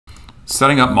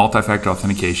Setting up multi-factor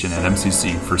authentication at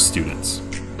MCC for students.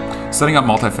 Setting up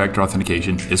multi-factor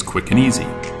authentication is quick and easy.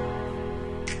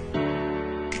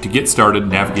 To get started,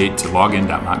 navigate to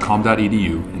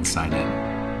login.montcalm.edu and sign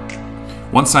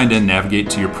in. Once signed in, navigate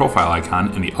to your profile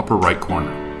icon in the upper right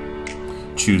corner.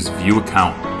 Choose View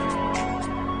Account.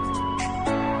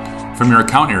 From your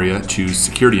account area, choose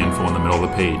Security Info in the middle of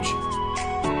the page.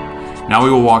 Now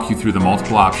we will walk you through the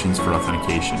multiple options for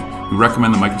authentication. We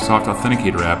recommend the Microsoft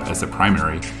Authenticator app as the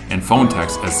primary and phone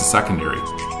text as the secondary.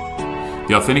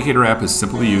 The Authenticator app is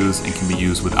simple to use and can be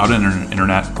used without an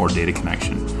internet or data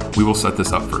connection. We will set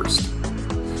this up first.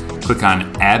 Click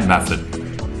on Add Method.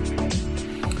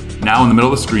 Now in the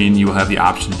middle of the screen, you will have the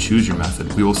option to choose your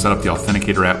method. We will set up the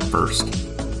Authenticator app first.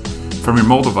 From your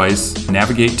mobile device,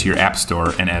 navigate to your App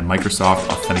Store and add Microsoft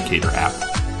Authenticator app.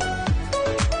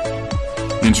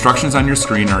 The instructions on your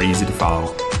screen are easy to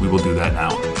follow. We will do that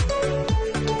now.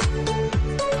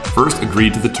 First, agree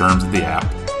to the terms of the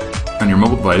app. On your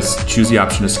mobile device, choose the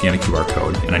option to scan a QR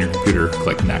code, and on your computer,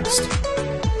 click Next.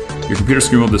 Your computer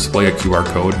screen will display a QR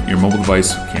code. Your mobile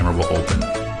device camera will open.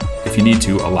 If you need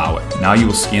to, allow it. Now you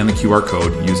will scan the QR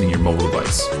code using your mobile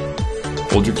device.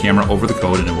 Hold your camera over the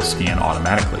code and it will scan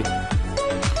automatically.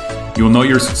 You will know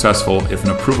you're successful if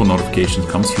an approval notification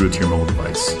comes through to your mobile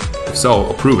device. If so,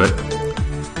 approve it,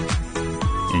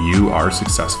 and you are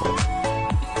successful.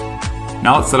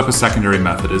 Now let's set up a secondary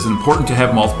method. It is important to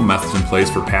have multiple methods in place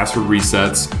for password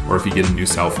resets or if you get a new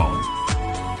cell phone.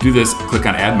 To do this, click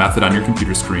on Add Method on your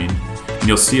computer screen, and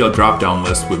you'll see a drop-down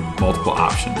list with multiple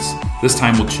options. This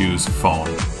time we'll choose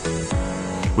Phone.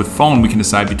 With Phone, we can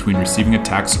decide between receiving a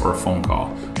text or a phone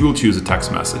call. We will choose a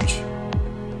text message.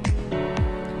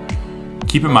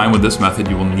 Keep in mind with this method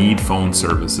you will need phone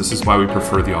service. This is why we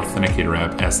prefer the Authenticator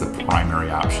app as the primary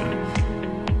option.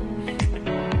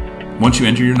 Once you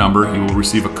enter your number, you will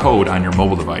receive a code on your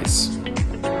mobile device.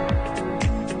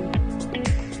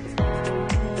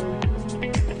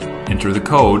 Enter the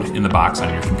code in the box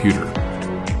on your computer.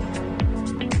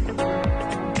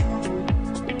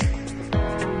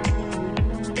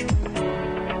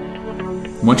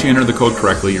 Once you enter the code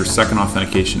correctly, your second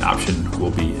authentication option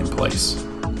will be in place.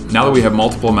 Now that we have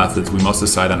multiple methods, we must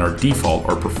decide on our default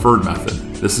or preferred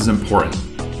method. This is important.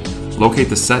 Locate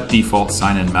the Set Default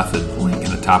Sign-In Method link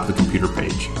in the top of the computer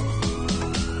page.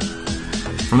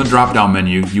 From the drop-down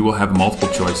menu, you will have multiple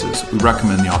choices. We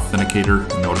recommend the Authenticator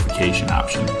Notification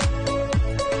option.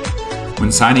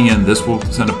 When signing in, this will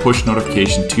send a push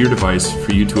notification to your device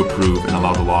for you to approve and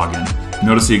allow the login.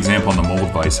 Notice the example on the mobile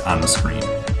device on the screen.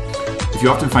 If you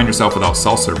often find yourself without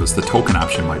cell service, the token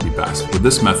option might be best. With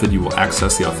this method, you will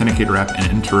access the Authenticator app and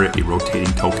enter a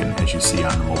rotating token as you see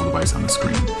on the mobile device on the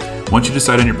screen. Once you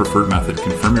decide on your preferred method,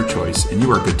 confirm your choice and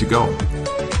you are good to go.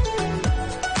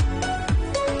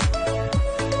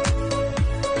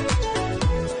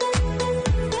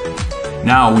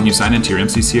 Now, when you sign into your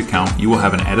MCC account, you will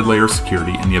have an added layer of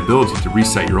security and the ability to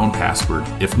reset your own password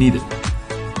if needed.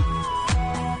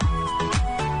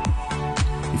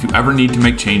 If you ever need to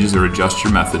make changes or adjust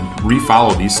your method,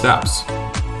 re-follow these steps.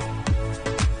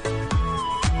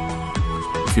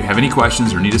 If you have any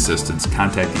questions or need assistance,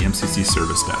 contact the MCC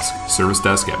Service Desk,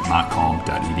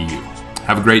 servicedesk@montcalm.edu.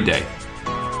 Have a great day.